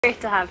Great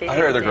to have you. I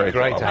heard they're great.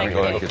 Great to have you.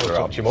 We'll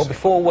talk to you more.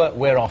 Before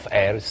we're off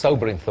air,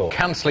 sobering thought.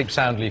 Can sleep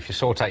soundly if you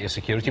sort out your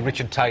security.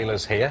 Richard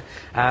Taylor's here.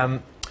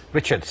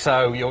 Richard,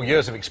 so your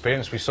years of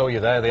experience, we saw you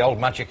there. The old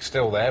magic's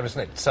still there,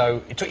 isn't it?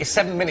 So it took you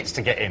 7 minutes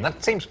to get in.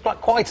 That seems like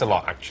quite a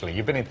lot, actually.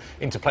 You've been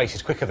into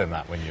places quicker than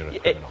that when you're a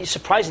criminal.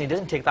 Surprisingly, it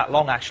doesn't take that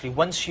long, actually.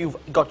 Once you've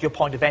got your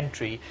point of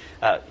entry,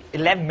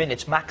 11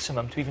 minutes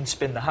maximum to even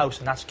spin the house,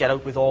 and that's get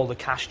out with all the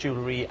cash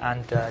jewellery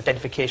and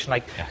identification,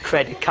 like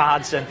credit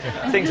cards and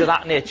things of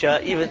that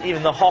nature.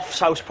 Even the Hoff's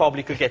house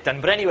probably could get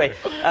done. But anyway,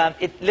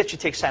 it literally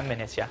takes 7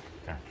 minutes, yeah.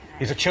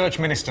 He's a church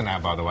minister now,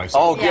 by the way. So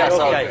oh, yes.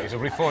 Okay. He's a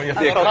reformer.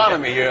 The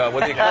economy,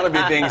 with the economy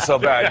being so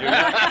bad,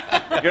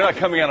 you're not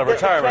coming out of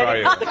retirement, are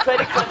you? The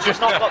credit crunch has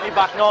not got me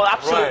back. No,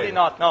 absolutely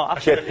not. No,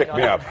 absolutely Pick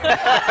me up.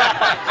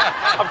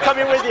 I'm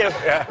coming with you.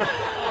 Yeah.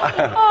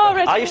 Oh,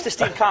 Richard. I used to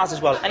steal cars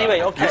as well.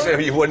 Anyway, okay. You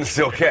said you wouldn't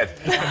steal kid.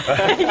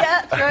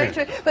 Yeah, very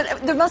true.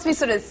 But there must be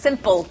sort of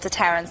simple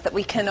deterrents that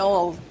we can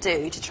all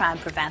do to try and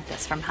prevent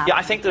this from happening. Yeah,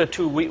 I think there are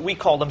two. We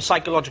call them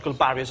psychological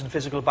barriers and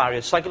physical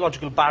barriers.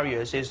 Psychological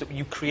barriers is that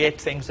you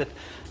create things that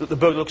the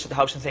burglar looks at the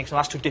house and thinks, well,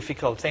 that's too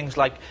difficult. Things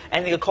like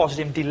anything that causes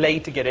him delay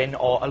to get in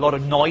or a lot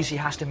of noise he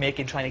has to make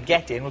in trying to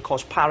get in will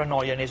cause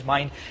paranoia in his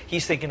mind.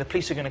 He's thinking the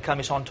police are going to come,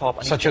 it's on top.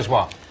 And such as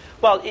what?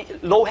 Well,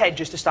 low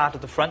hedges to start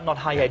at the front, not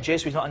high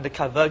hedges, so he's not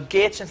undercover.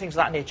 Gates and things of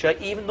that nature,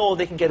 even though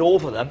they can get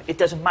over them, it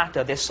doesn't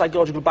matter. They're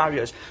psychological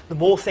barriers. The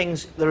more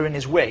things that are in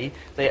his way,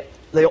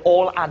 they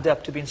all add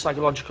up to being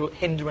psychological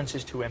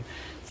hindrances to him.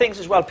 Things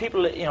as well,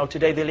 people,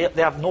 today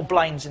they have no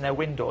blinds in their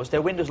windows.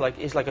 Their windows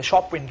is like a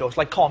shop window. It's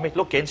like Comet,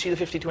 look in, see the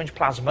 52-inch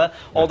plasma,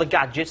 all the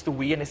gadgets, the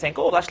Wii, and they think,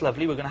 oh, that's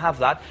lovely, we're going to have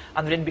that,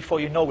 and they're in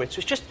before you know it. So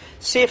it's just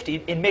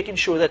safety in making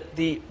sure that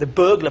the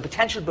burglar,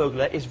 potential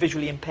burglar, is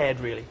visually impaired,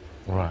 really.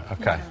 Right,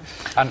 okay.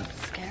 And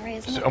scary,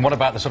 isn't it? And what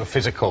about the sort of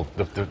physical,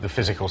 the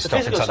physical stuff?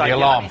 Physical inside side, the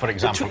alarm, yeah, for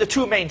example? The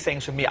two main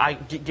things for me, I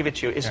give it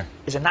to you,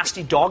 is a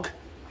nasty dog.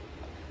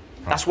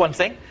 That's one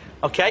thing.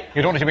 Okay.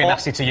 You don't want it to be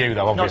nasty to you,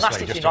 though, obviously. No,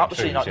 nasty to you,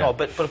 obviously not. No,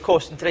 but of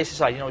course, in today's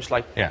society, it's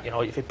like,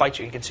 if it bites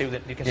you, you can sue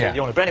the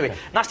owner. But anyway,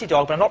 nasty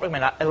dog. But I'm not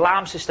recommending that.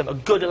 Alarm system, a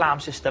good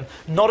alarm system,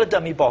 not a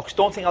dummy box.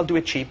 Don't think I'll do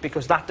it cheap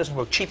because that doesn't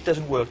work. Cheap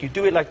doesn't work. You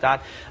do it like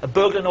that. A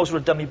burglar knows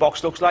what a dummy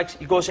box looks like.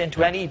 He goes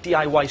into any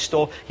DIY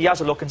store, he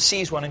has a look and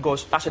sees one and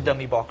goes, "That's a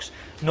dummy box."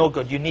 No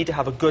good. You need to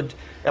have a good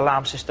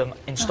alarm system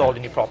installed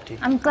in your property.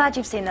 I'm glad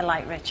you've seen the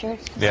light, Richard.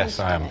 Yes,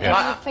 I am. Yes.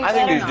 I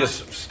think you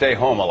just stay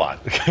home a lot.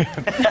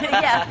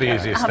 Yeah, the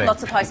easiest have thing.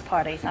 Lots of house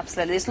parties.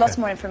 Absolutely. There's lots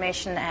more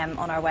information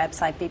on our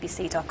website,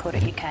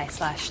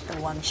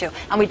 bbc.co.uk/The One Show.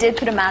 And we did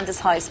put Amanda's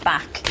house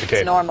back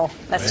to normal.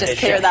 Let's just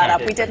clear that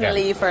up. We didn't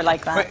leave her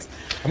like that.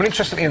 I mean,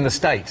 interestingly, in the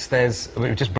States, we've just